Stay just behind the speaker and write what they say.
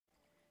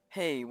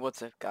Hey,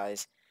 what's up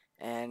guys,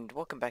 and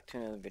welcome back to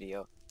another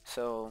video.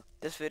 So,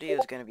 this video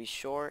is going to be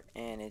short,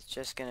 and it's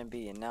just going to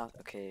be announced.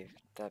 Okay,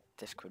 that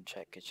Discord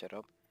chat could shut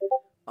up.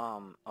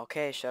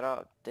 Okay, shut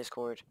up,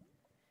 Discord.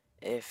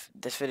 If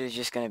this video is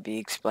just going to be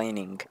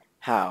explaining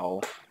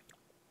how,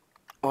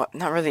 well,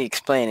 not really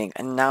explaining,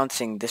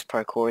 announcing this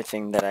parkour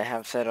thing that I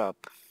have set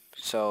up.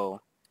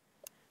 So,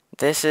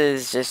 this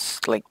is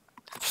just like,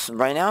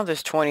 right now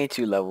there's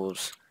 22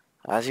 levels.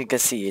 As you can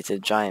see, it's a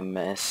giant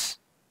mess.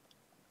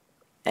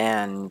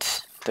 And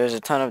there's a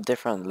ton of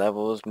different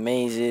levels,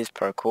 mazes,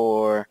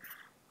 parkour,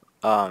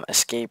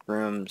 escape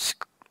rooms,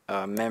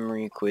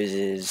 memory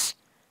quizzes,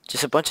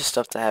 just a bunch of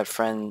stuff to have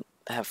fun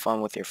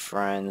with your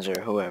friends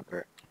or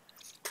whoever.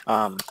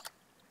 Um,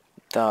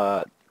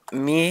 the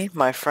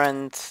my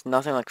friends,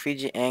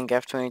 NothinglikeFIJI and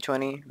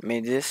Gaf2020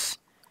 made this.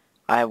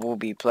 I will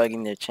be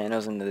plugging their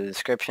channels in the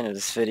description of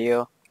this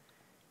video,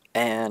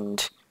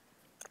 and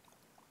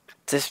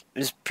this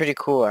is pretty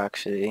cool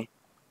actually.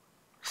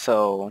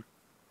 So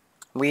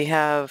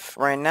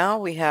right now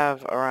we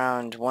have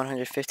around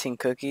 115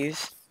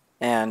 cookies,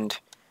 and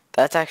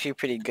that's actually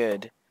pretty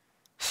good.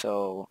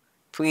 So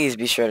please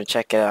be sure to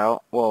check it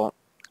out. Well,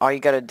 all you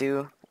gotta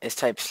do is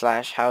type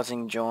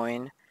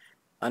 /housingjoin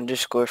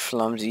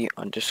 _flumsy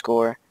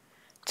 _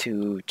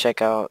 to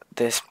check out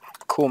this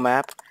cool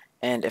map.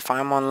 And if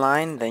I'm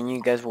online, then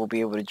you guys will be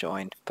able to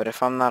join. But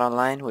if I'm not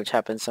online, which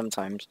happens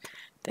sometimes,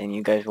 then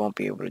you guys won't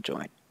be able to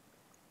join.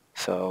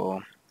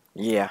 So,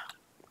 yeah.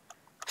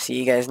 See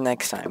you guys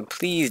next time.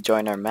 Please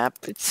join our map.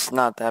 It's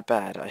not that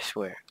bad, I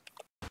swear.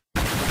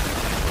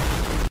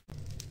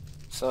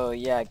 So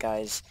yeah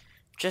guys,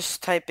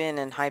 just type in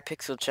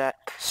Hypixel chat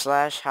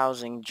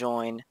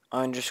 /housingjoin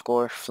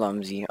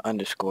 _flumsy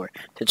 _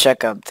 to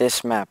check out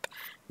this map.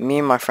 Me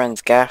and my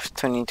friends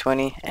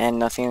Gaf2020 and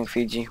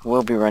NothinglikeFIJI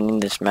will be running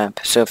this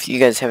map. So if you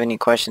guys have any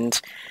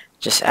questions,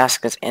 just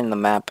ask us in the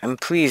map, and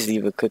please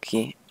leave a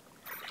cookie.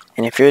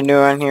 And if you're new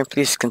around here,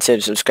 please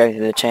consider subscribing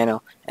to the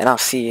channel, and I'll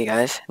see you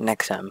guys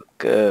next time.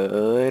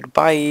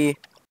 Goodbye.